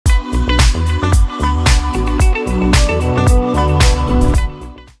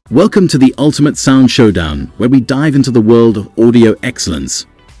Welcome to the Ultimate Sound Showdown, where we dive into the world of audio excellence.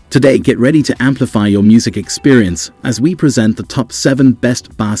 Today, get ready to amplify your music experience as we present the top 7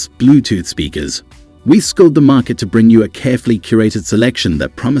 best bass Bluetooth speakers. We scoured the market to bring you a carefully curated selection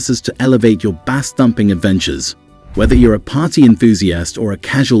that promises to elevate your bass-thumping adventures. Whether you're a party enthusiast or a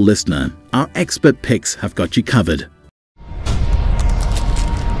casual listener, our expert picks have got you covered.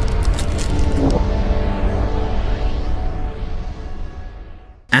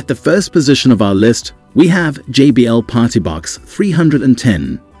 At the first position of our list, we have JBL Partybox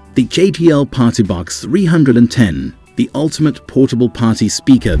 310. The JBL Partybox 310, the ultimate portable party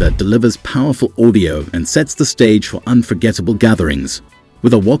speaker that delivers powerful audio and sets the stage for unforgettable gatherings.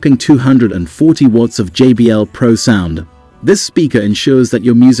 With a whopping 240 watts of JBL Pro sound, this speaker ensures that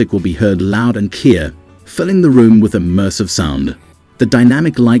your music will be heard loud and clear, filling the room with immersive sound. The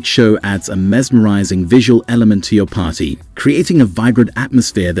dynamic light show adds a mesmerizing visual element to your party, creating a vibrant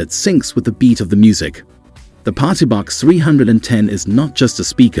atmosphere that syncs with the beat of the music. The Partybox 310 is not just a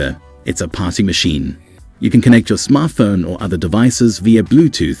speaker, it's a party machine. You can connect your smartphone or other devices via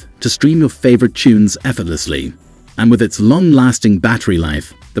Bluetooth to stream your favorite tunes effortlessly. And with its long-lasting battery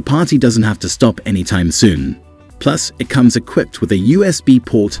life, the party doesn't have to stop anytime soon. Plus, it comes equipped with a USB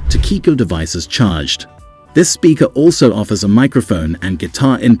port to keep your devices charged. This speaker also offers a microphone and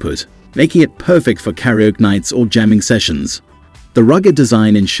guitar input, making it perfect for karaoke nights or jamming sessions. The rugged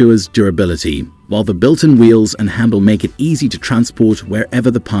design ensures durability, while the built-in wheels and handle make it easy to transport wherever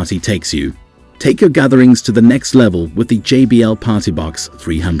the party takes you. Take your gatherings to the next level with the JBL Partybox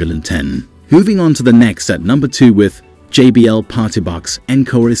 310. Moving on to the next at number 2 with JBL Partybox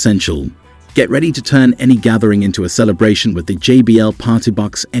Encore Essential. Get ready to turn any gathering into a celebration with the JBL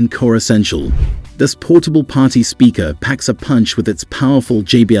Partybox Encore Essential. This portable party speaker packs a punch with its powerful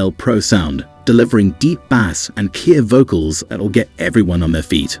JBL Pro sound, delivering deep bass and clear vocals that'll get everyone on their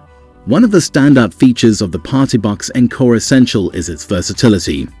feet. One of the standout features of the Partybox Encore Essential is its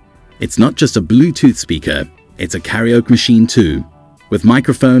versatility. It's not just a Bluetooth speaker, it's a karaoke machine too. With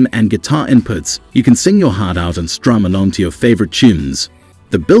microphone and guitar inputs, you can sing your heart out and strum along to your favorite tunes.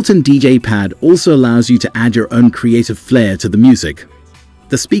 The built-in DJ pad also allows you to add your own creative flair to the music.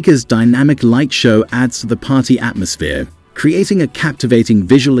 The speaker's dynamic light show adds to the party atmosphere, creating a captivating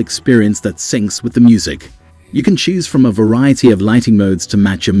visual experience that syncs with the music. You can choose from a variety of lighting modes to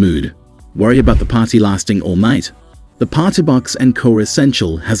match your mood. Worry about the party lasting all night? The Partybox Encore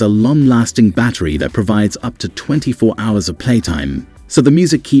Essential has a long-lasting battery that provides up to 24 hours of playtime, so the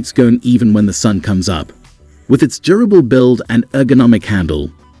music keeps going even when the sun comes up. With its durable build and ergonomic handle,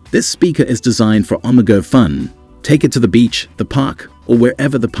 this speaker is designed for on-the-go fun. Take it to the beach, the park, or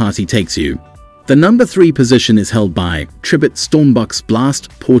wherever the party takes you. The number 3 position is held by Tribit StormBox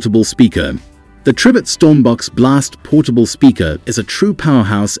Blast Portable Speaker. The Tribit StormBox Blast Portable Speaker is a true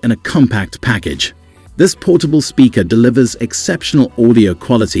powerhouse in a compact package. This portable speaker delivers exceptional audio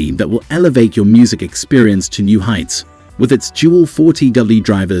quality that will elevate your music experience to new heights. With its dual 40W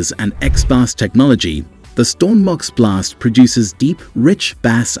drivers and X-Bass technology, the StormBox Blast produces deep, rich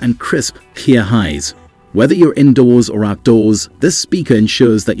bass and crisp, clear highs. Whether you're indoors or outdoors, this speaker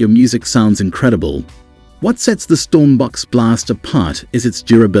ensures that your music sounds incredible. What sets the StormBox Blast apart is its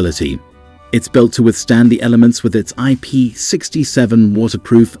durability. It's built to withstand the elements with its IP67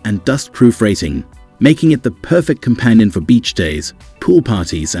 waterproof and dustproof rating, making it the perfect companion for beach days, pool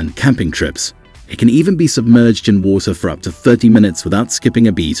parties, and camping trips. It can even be submerged in water for up to 30 minutes without skipping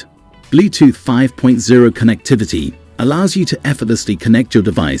a beat. Bluetooth 5.0 connectivity allows you to effortlessly connect your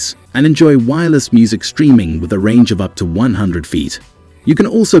device and enjoy wireless music streaming with a range of up to 100 feet. You can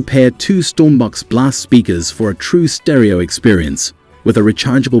also pair 2 StormBox Blast speakers for a true stereo experience. With a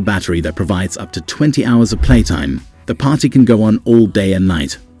rechargeable battery that provides up to 20 hours of playtime, the party can go on all day and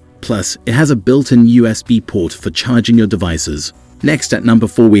night. Plus, it has a built-in USB port for charging your devices. Next at number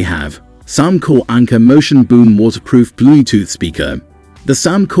 4 we have Soundcore Anker Motion Boom Waterproof Bluetooth Speaker. The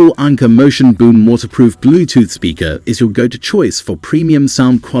Soundcore Anker Motion Boom Waterproof Bluetooth speaker is your go-to choice for premium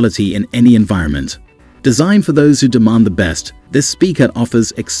sound quality in any environment. Designed for those who demand the best, this speaker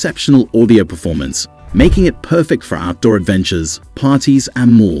offers exceptional audio performance, making it perfect for outdoor adventures, parties,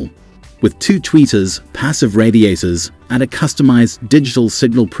 and more. With 2 tweeters, passive radiators, and a customized digital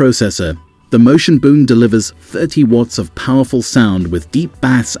signal processor, the Motion Boom delivers 30 watts of powerful sound with deep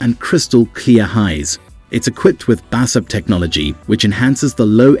bass and crystal clear highs. It's equipped with bass-up technology, which enhances the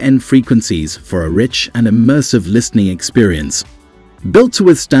low-end frequencies for a rich and immersive listening experience. Built to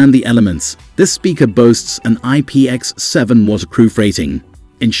withstand the elements, this speaker boasts an IPX7 waterproof rating,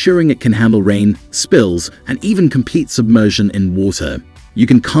 ensuring it can handle rain, spills, and even complete submersion in water. You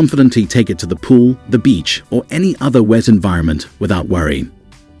can confidently take it to the pool, the beach, or any other wet environment without worry.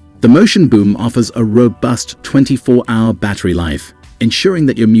 The Motion Boom offers a robust 24-hour battery life, ensuring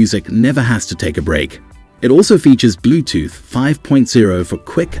that your music never has to take a break. It also features Bluetooth 5.0 for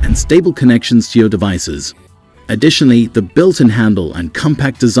quick and stable connections to your devices. Additionally, the built-in handle and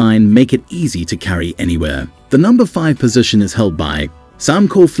compact design make it easy to carry anywhere. The number 5 position is held by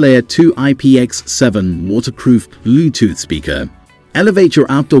Soundcore Flare 2 IPX7 waterproof Bluetooth speaker. Elevate your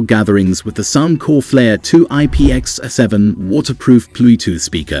outdoor gatherings with the Soundcore Flare 2 IPX7 waterproof Bluetooth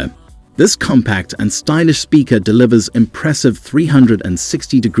speaker. This compact and stylish speaker delivers impressive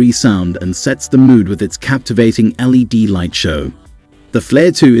 360-degree sound and sets the mood with its captivating LED light show. The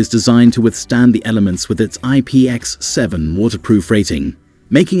Flare 2 is designed to withstand the elements with its IPX7 waterproof rating,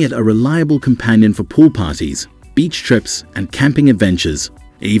 making it a reliable companion for pool parties, beach trips, and camping adventures.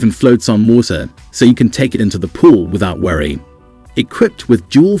 It even floats on water, so you can take it into the pool without worry. Equipped with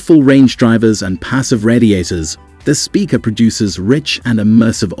dual full-range drivers and passive radiators, this speaker produces rich and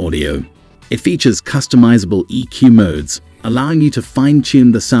immersive audio. It features customizable EQ modes, allowing you to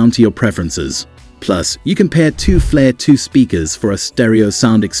fine-tune the sound to your preferences. Plus, you can pair 2 Flare 2 speakers for a stereo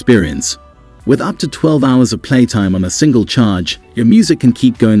sound experience. With up to 12 hours of playtime on a single charge, your music can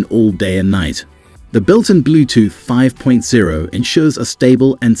keep going all day and night. The built-in Bluetooth 5.0 ensures a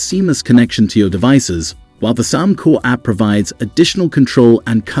stable and seamless connection to your devices, while the Soundcore app provides additional control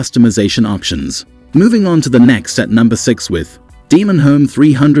and customization options. Moving on to the next at number 6 with Denon Home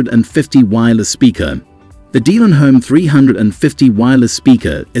 350 Wireless Speaker. The Denon Home 350 wireless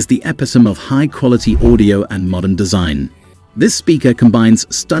speaker is the epitome of high-quality audio and modern design. This speaker combines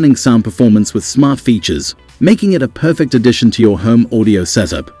stunning sound performance with smart features, making it a perfect addition to your home audio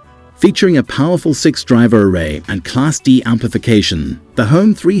setup. Featuring a powerful 6-driver array and Class D amplification, the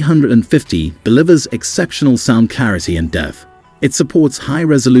Home 350 delivers exceptional sound clarity and depth. It supports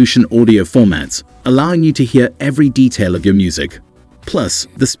high-resolution audio formats, allowing you to hear every detail of your music. Plus,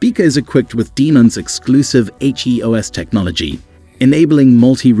 the speaker is equipped with Denon's exclusive HEOS technology, enabling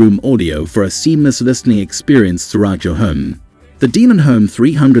multi-room audio for a seamless listening experience throughout your home. The Denon Home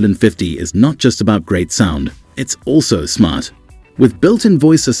 350 is not just about great sound, it's also smart. With built-in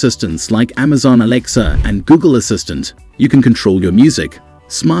voice assistants like Amazon Alexa and Google Assistant, you can control your music,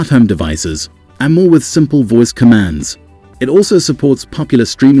 smart home devices, and more with simple voice commands. It also supports popular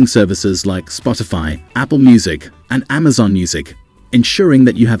streaming services like Spotify, Apple Music, and Amazon Music, ensuring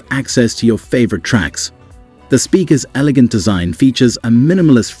that you have access to your favorite tracks. The speaker's elegant design features a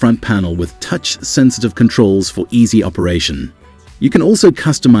minimalist front panel with touch-sensitive controls for easy operation. You can also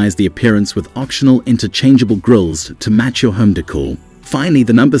customize the appearance with optional interchangeable grills to match your home decor. Finally,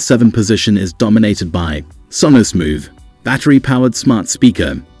 the number 7 position is dominated by Sonos Move, battery-powered smart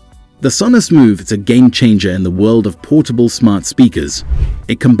speaker. The Sonos Move is a game-changer in the world of portable smart speakers.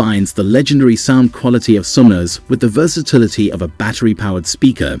 It combines the legendary sound quality of Sonos with the versatility of a battery-powered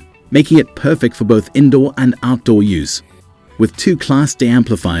speaker, making it perfect for both indoor and outdoor use. With 2 Class D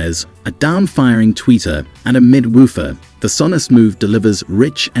amplifiers, a down-firing tweeter, and a mid-woofer, the Sonos Move delivers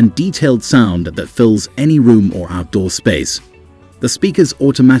rich and detailed sound that fills any room or outdoor space. The speaker's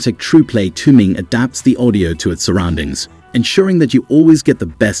automatic TruePlay tuning adapts the audio to its surroundings, ensuring that you always get the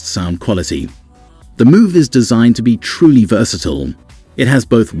best sound quality. The Move is designed to be truly versatile. It has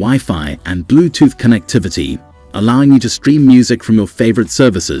both Wi-Fi and Bluetooth connectivity, allowing you to stream music from your favorite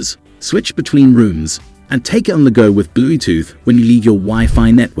services, switch between rooms, and take it on the go with Bluetooth when you leave your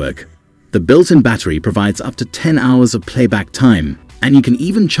Wi-Fi network. The built-in battery provides up to 10 hours of playback time, and you can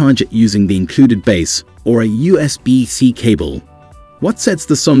even charge it using the included base or a USB-C cable. What sets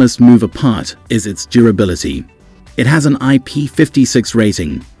the Sonos Move apart is its durability. It has an IP56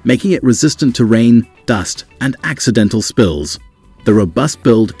 rating, making it resistant to rain, dust, and accidental spills. The robust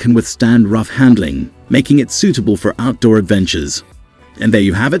build can withstand rough handling, making it suitable for outdoor adventures. And there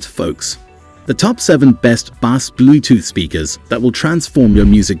you have it, folks. The top 7 best bass Bluetooth speakers that will transform your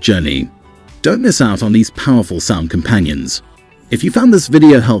music journey. Don't miss out on these powerful sound companions. If you found this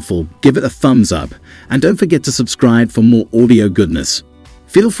video helpful, give it a thumbs up, and don't forget to subscribe for more audio goodness.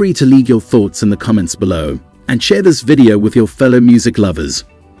 Feel free to leave your thoughts in the comments below, and share this video with your fellow music lovers.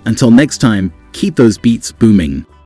 Until next time, keep those beats booming.